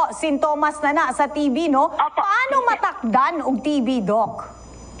 Oho, sintomas na sa TB, no? Opo. Paano matakdan og TB, Doc?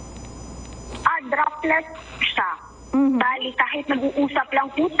 Droplet siya. Bali, kahit nag-uusap lang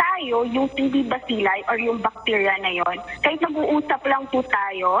po tayo, yung TB bacilli or yung bacteria na yon, kahit nag-uusap lang po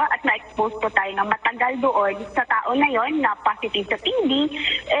tayo at na-expose po tayo ng matagal doon sa tao na yon na positive sa TB,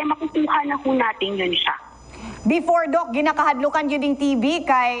 makukuha na po natin yun siya. Before, Doc, ginakahadlukan yun yung TB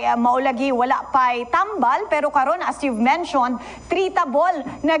kay maulagi wala pa'y tambal, pero karon as you've mentioned, treatable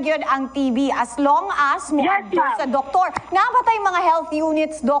na yun ang TB as long as mo adjust sa doktor. Nabatay mga health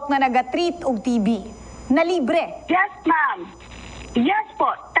units, Doc, na nagatreat og TB na libre? Yes, ma'am. Yes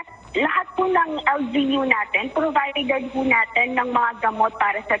po. Lahat po ng LGU natin, provided po natin ng mga gamot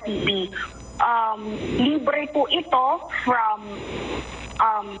para sa TB. Libre po ito from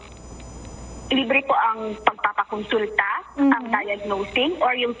libre po ang pagpapakonsulta, ang diagnosing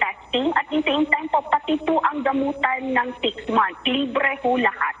or yung testing. At the same time po, pati po ang gamutan ng 6 months. Libre po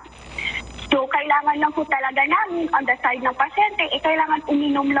lahat. So, kailangan lang po talaga namin on the side ng pasyente, kailangan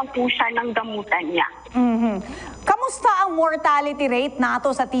uminom lang po siya ng gamutan niya. Kamusta ang mortality rate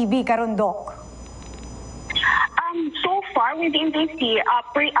nato sa TB karon, Doc? So far, within this year,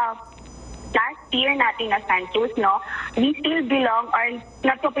 last year natin na census, no, we still belong or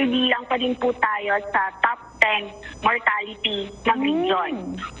nagpapibilang pa din po tayo sa top 10 mortality ng region.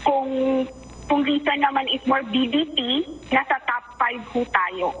 Kung reason naman is morbidity, nasa top 5 po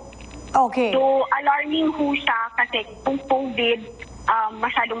tayo. Okay. So, alarming po siya kasi kung COVID,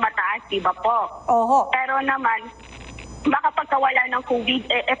 masyadong mataas, di ba po? Oho. Pero naman, baka pagkawala ng COVID,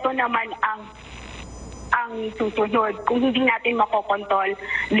 ito naman ang susunod. Kung hindi natin makokontrol,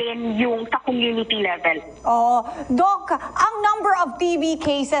 then yung sa community level. Oo. Doc, ang number of TB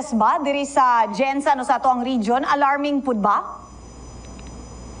cases ba diri sa Jensen o sa ato ang region, alarming po ba?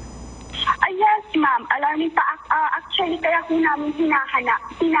 Yes, ma'am. Alarming pa. Actually, kaya po namin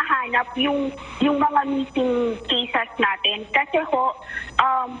hinahanap yung mga missing cases natin. Kasi ho,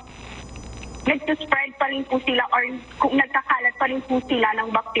 nag-spread pa rin po sila or nagkakalat pa rin po sila ng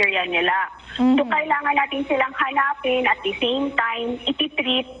bacteria nila. So, kailangan natin silang hanapin at the same time,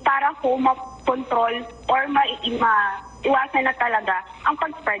 ititreat para po ma-control or iwasan na talaga ang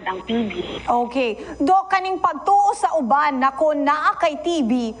pag-spread ng TB. Okay. Doc, kaning pagtuo sa uban na kung naa kay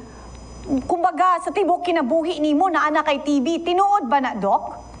TB, kumbaga, sa tibok kinabuhi nimo na anak kay TB, tinuod ba na,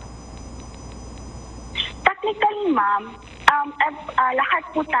 Doc? Technically, ma'am, lahat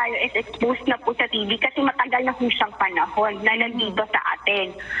po tayo is exposed na po sa TB kasi matagal na po siyang panahon na nandito sa atin.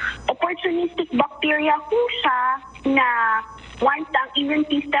 Opportunistic bacteria po siya na once ang immune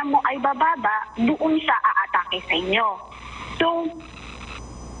system mo ay bababa, doon siya aatake sa inyo. So,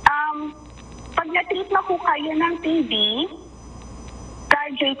 pag na-treat na po kayo ng TB,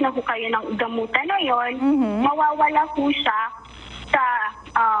 graduate na po kayo ng gamutan na yon, mawawala na po siya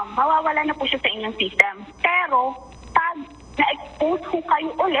sa inyong system. Pero, pag na-expose po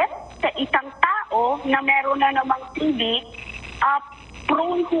kayo ulit sa isang tao na meron na namang TB,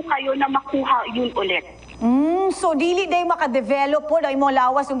 prone po kayo na makuha yun ulit. So, dili day makadevelop po na mo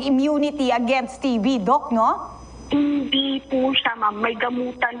lawas yung immunity against TB, Doc, no? Hindi po siya, ma'am. May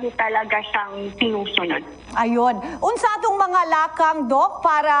gamutan po talaga siyang sinusunod. Ayun. Unsa atong mga lakang, Doc,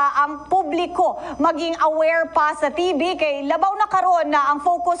 para ang publiko maging aware pa sa TB kay labaw na karon na ang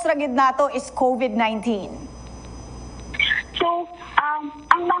focus ra gid nato is COVID-19. So,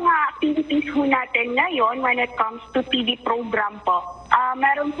 ang mga activities po natin ngayon when it comes to TB program po,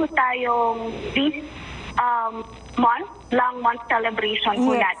 meron po tayong this long month celebration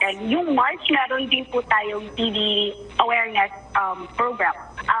po natin. Yung March, meron din po tayong TB awareness program,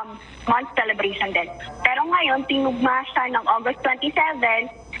 month celebration din. Pero ngayon, tinugma siya ng August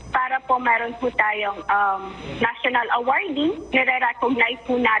 27 para po meron po tayong national awarding. Nire-recognize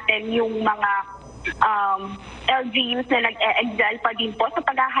po natin yung mga LGUs na nag-excel pa din po sa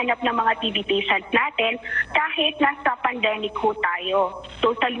paghahanap ng mga TB patients natin kahit nasa pandemic ho tayo.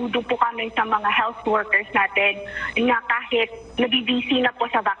 So saludo po kami sa mga health workers natin na kahit nabibisi na po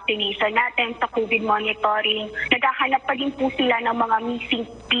sa vaccination natin, sa COVID monitoring, naghahanap pa din po sila ng mga missing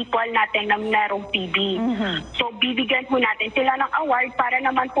people natin na merong TB. So bibigyan po natin sila ng award para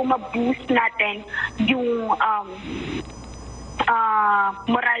naman po ma-boost natin yung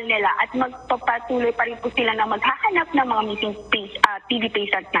moral nila at magpapatuloy pa rin po sila na maghahanap ng mga missing TB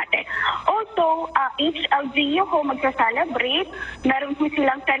patients natin. Also, each LGU ho magsa-celebrate. Meron po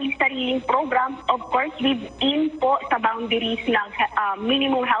silang sarili-sariling program, of course, within po sa boundaries ng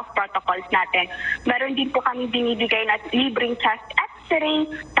minimum health protocols natin. Meron din po kami binibigay na libreng chest x-ray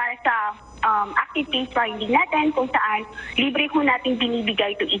para sa active case finding natin kung saan libre ho natin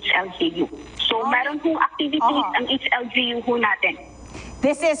binibigay to each LGU. So, meron hong activities ang each LGU ho natin.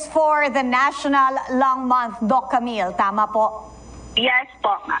 This is for the National Lung Month, Doc Camille. Tama po? Yes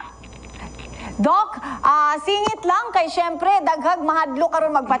po, ma'am. Doc, singit lang kay syempre daghag mahadlo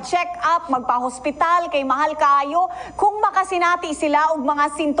karon magpa-check up, magpa-hospital kay mahal kaayo. Kung makasinati sila og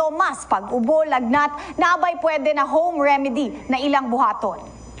mga sintomas, pag-ubo, lagnat, naabay pwede na home remedy na ilang buhaton.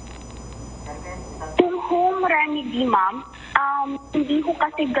 Kung home remedy, ma'am, hindi ko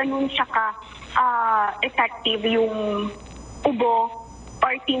kasi ganun siya ka-effective yung ubo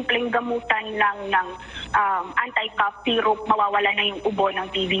or simpleng gamutan lang ng anti-cough syrup, mawawala na yung ubo ng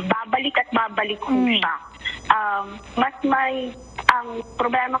TB. Babalik at babalik ko siya. Mas may, ang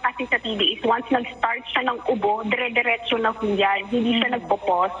problema kasi sa TB is once nag-start siya ng ubo, dire-diretso na ho yan. Hindi siya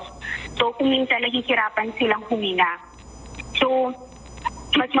nagpo-pause. So, kung minsan nahihirapan silang humina. So,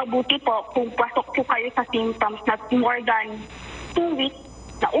 mas mabuti po kung pasok po kayo sa symptoms na more than 2 weeks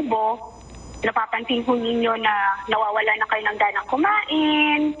na ubo, napapansin po ninyo na nawawala na kayo ng ganang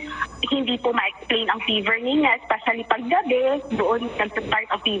kumain, hindi po ma-explain ang fever ninyo, especially pag gabi, doon nag-start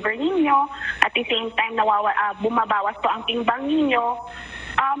ang fever ninyo, at the same time bumabawas po ang timbang ninyo,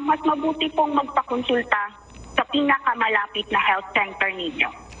 mas mabuti pong magpakonsulta sa pinakamalapit na health center ninyo.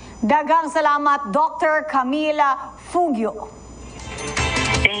 Daghang salamat, Dr. Camila Fugio.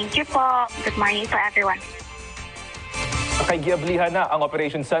 Thank you po. Good morning to everyone. Kay giablihan na ang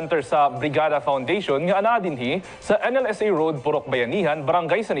Operation Center sa Brigada Foundation nga ana dinhi sa NLSA Road, Purok Bayanihan,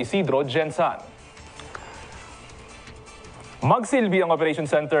 Barangay San Isidro, Gensan. Magsilbi ang Operation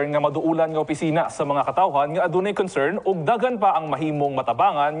Center nga maduulan nga opisina sa mga katawhan nga adunay concern ug dagan pa ang mahimong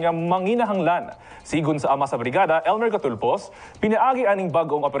matabangan nga manginahanglan. Sigon sa ama sa brigada, Elmer Catulpos, pinaagi aning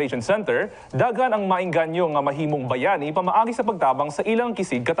bag-ong Operation Center, dagan ang maingganyo nga mahimong bayani pamaagi sa pagtabang sa ilang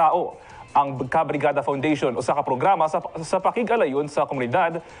kisig katao. Ang Ka-Brigada Foundation o sa kaprograma sa pakig-alayon sa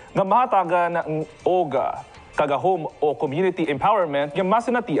komunidad nga mahatagan ng OGA, kagahom o community empowerment nga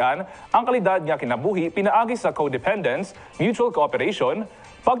masinatian ang kalidad nga kinabuhi pinaagi sa codependence, mutual cooperation,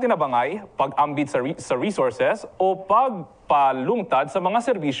 pagtinabangay, pag-ambit sa resources o pagpalungtad sa mga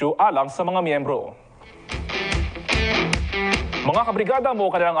serbisyo alang sa mga miyembro. Mga kabrigada, mo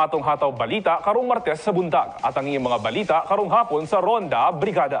kanang atong hataw balita karong Martes sa buntag at ang iyong mga balita karong hapon sa Ronda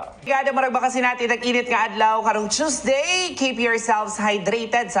Brigada. Brigada, maragba kasi natin nag-init nga adlaw karong Tuesday. Keep yourselves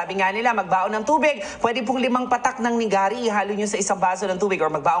hydrated. Sabi nga nila, magbaon ng tubig. Pwede pong 5 patak ng nigari. Ihalo nyo sa isang baso ng tubig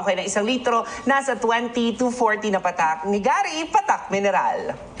or magbaon kayo ng 1 litro. Nasa 20 to 40 na patak nigari, patak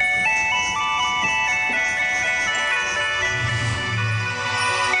mineral.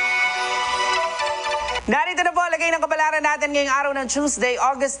 Narito na po, lagay ng kapalaran natin ngayong araw ng Tuesday,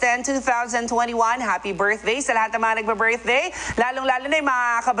 August 10, 2021. Happy birthday sa lahat ng mga nagpa-birthday. Lalong-lalo na yung mga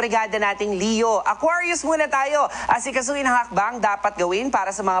kabrigada nating Leo. Aquarius muna tayo. Asikasuhin ang hakbang dapat gawin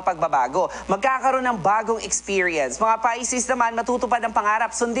para sa mga pagbabago. Magkakaroon ng bagong experience. Mga Pisces naman, matutupad ang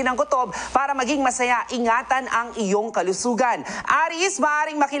pangarap, sundin ang kutob para maging masaya. Ingatan ang iyong kalusugan. Aries,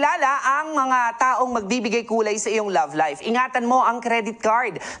 maaaring makilala ang mga taong magbibigay kulay sa iyong love life. Ingatan mo ang credit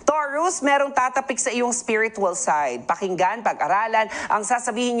card. Taurus, merong tatapik sa iyong spiritual side. Pakinggan, pag-aralan ang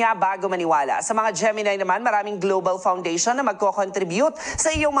sasabihin niya bago maniwala. Sa mga Gemini naman, maraming global foundation na magko-contribute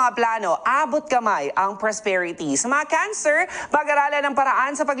sa iyong mga plano. Abot kamay ang prosperity. Sa mga Cancer, pag-aralan ang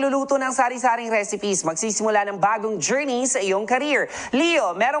paraan sa pagluluto ng sari-saring recipes. Magsisimula ng bagong journey sa iyong career.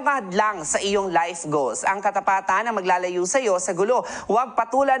 Leo, merong kahadlang sa iyong life goals. Ang katapatan na maglalayo sa iyo sa gulo. Huwag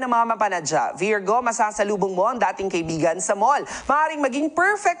patulan ng mga mapanadya. Virgo, masasalubong mo ang dating kaibigan sa mall. Maaaring maging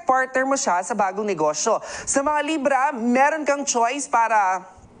perfect partner mo siya sa bagong negosyo. Sa mga Libra, meron kang choice para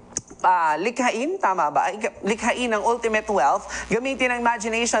likhain, tama ba? Likhain ang ultimate wealth, gamitin ang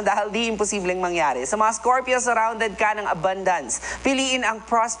imagination dahil di imposibleng mangyari. Sa mga Scorpio, surrounded ka ng abundance. Piliin ang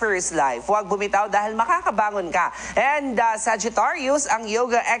prosperous life. Huwag bumitaw dahil makakabangon ka. And Sagittarius, ang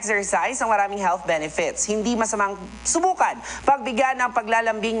yoga exercise ang maraming health benefits. Hindi masamang subukan pagbigyan ng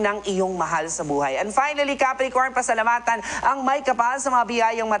paglalambing ng iyong mahal sa buhay. And finally, Capricorn, pasalamatan ang may kapal sa mga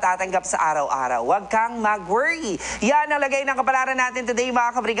biyayang matatanggap sa araw-araw. Huwag kang mag-worry. Yan ang lagay ng kapalaran natin today,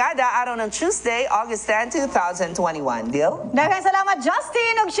 mga kabrigada, araw ng Tuesday, August 10, 2021. Deal? Daghang salamat,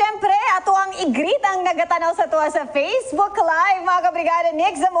 Justin. Ug syempre, ato ang i-greet ang nagatanaw sa tuwa sa Facebook Live, mga kabrigada.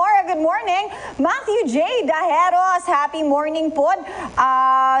 Nick Zamora, good morning. Matthew J. Daheros, happy morning po.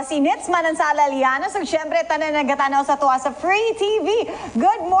 Si Nitz Manansala Lianos, ug syempre, tanan nagatanaw sa tuwa sa Free TV.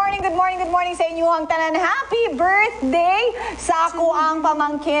 Good morning, good morning, good morning sa inyo ang tanan. Happy birthday sa ako ang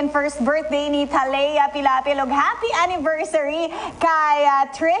pamangkin. First birthday ni Talea Pilapil. Ug happy anniversary kay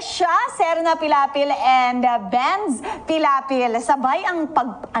Trisha Serna Pilapil and Benz Pilapil. Sabay ang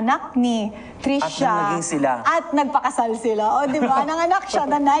pag-anak ni Trisha. At naging sila. At nagpakasal sila. O, di ba? Nanganak siya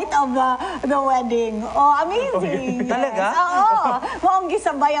the night of the wedding. Oh, amazing. Talaga? Yes. Oo. Maong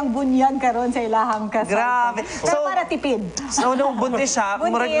gisabay ang bunyag karon sa ilahang kasal. Grabe. Pero So, para tipid. So, nung buntis siya,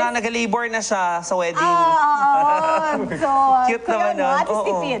 Buntis. murag na nag-labor na siya sa wedding. So, Cute naman no? nun. At least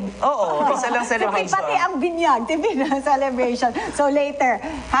tipid. Oo, isa lang Tipid celebration. pati ang binyag. Tipid na celebration. So later,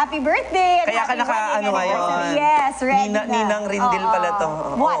 happy birthday. And Kaya ka happy naka, wedding ano ngayon? anniversary. Yes, ready na. Ninang Rindil pala to.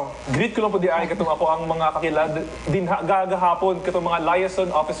 What? Greet ko lang po di ay katong ako ang mga kakilad din gagahapon katong mga liaison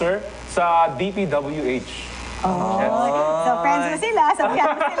officer sa DPWH. So friends mo sila,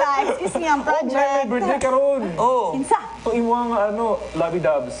 sabihan mo sila, excuse me ang May project. birthday karon. Oh. Insa? Ito imong lovey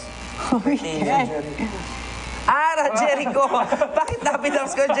dubs. Yes. Jericho. Bakit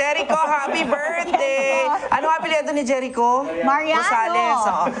napidams ko? Jericho, happy birthday! Ano apelyido ni Jericho? Mariano. Rosales.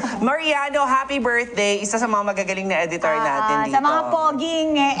 Oo. Mariano, happy birthday. Isa sa mga magagaling na editor natin dito. Sa mga poging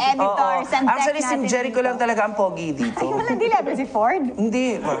editors and tech Actually, si natin Jericho dito. lang talaga ang pogi dito. Ay, wala, di level si Ford.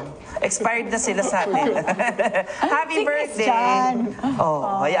 Hindi. Expired na sila sa atin. Happy Si birthday! Christian.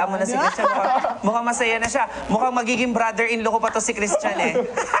 Oh, hayaan mo na si Christian. Mukhang masaya na siya. Mukhang magiging brother-in-law ko pa to si Christian eh.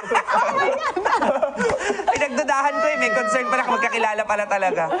 Pinagdudahan ko eh. May concern pala kung magkakilala pala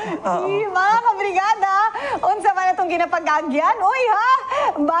talaga. Oo. Mga kabrigada, unsa man itong ginapag-agyan? Uy ha,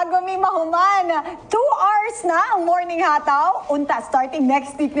 bago mi mahuman, 2 hours na ang morning hataw. Unta, starting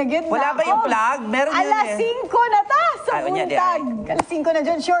next week na gid. Wala ba yung plug? Meron yun Alas eh. 5 na ta sa Ay, unya, di buntag. Alas 5 na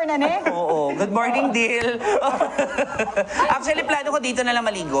dyan, sure na ne? Oo. Good morning, Dil. Actually, plano ko dito na lang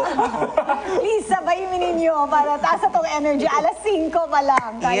maligo. Please, sabayin mi ninyo para taas itong energy. Alas 5 pa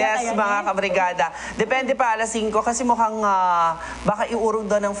lang. Kaya Yes, kayo, mga ne? kabrigada. Depende pa, alas 5 kasi mukhang baka iurong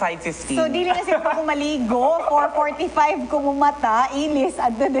doon ng 5:15. So, dili na sila pa maligo. 4:45 kumumata, ilis,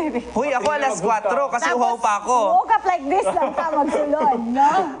 at the day. Huy, ako alas 4 kasi uhaw pa ako. Woke up like this lang ka magsulod,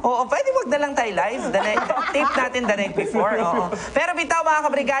 no? Oo, pwede wag na lang tayo live. Tape natin the night before. Oo. Pero bitaw mga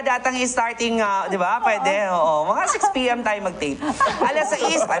kabrigada, at ang starting, di ba? Pwede, oo. Mga 6 p.m. tayo mag-tape.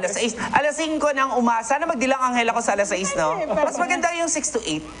 Alas 5 ng umasa. Sana magdilang anghel ako sa alas 6, no? Mas maganda yung 6 to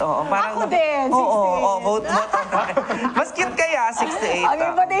 8. Oo, parang, Ako din, 6 to 8. Oo, vote. Mas cute kaya, 6 to 8. Ang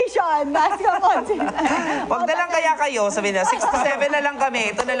invitation, taas ka mo. Wag na lang kaya kayo, sabi na, 6 to 7 na lang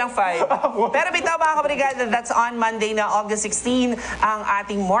kami, ito na lang 5. Pero bitaw mga kabrigada, that's on Monday na August 16, ang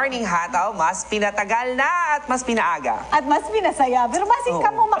ating morning hataw. Mas pinatagal na at mas pinaaga. At mas pinasaya. Pero basin ka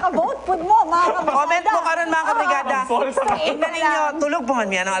mo makavote po mo, mga kabrigada. Comment mo karon mga kabrigada. Straight Tingnan na ninyo, lang. tulog po man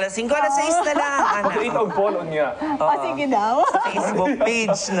miya ng alas 5, alas 6 na lang. Pag-8 og follow niya. O, sige daw. Facebook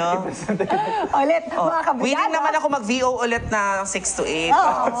page, no? Ulit, mga kabrigada. Willing naman ako mag-VO ulit na 6 to 8.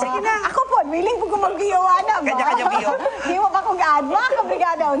 Oo. Sige na. Ako po, willing po kung mag-VO-ana ba? Kanya-kanya VO. Di mo pa kung ad. Mga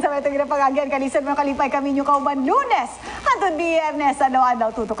kabrigada, unsa may itong ginapag-agyan, kalisan mo kalipay kami nyo kauban Lunes. Hantod Biyernes, adlaw-adlaw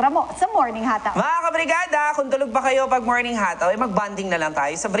tutok ramo sa morning hataw. Mga kabrigada, kung tulog pa kayo pag morning hataw, ay mag-bonding na lang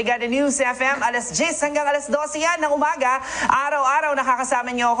tayo sa Brigada News FM. Alas 10 hanggang alas 12 yan ng umaga. Araw-araw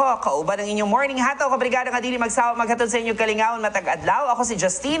nakakasama niyo ako. Kauban ng inyong morning hataw. Kabrigada nga dili magsawa maghatod sa inyong kalingawan matag-adlaw. Ako si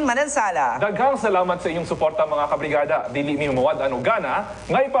Justine Manansala. Daghang salamat sa inyong suporta mga kabrigada. Dili mi mawad ano gana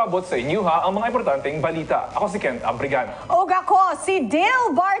nga ipaabot sa inyo ha ang mga importanteng balita. Ako si Kent Abrigana. Ug ako si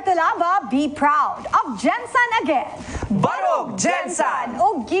Dale Bartolaba. Be proud of Jensen again. Barog Jensen!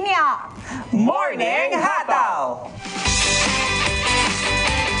 Ug Ginia. Morning Hataw!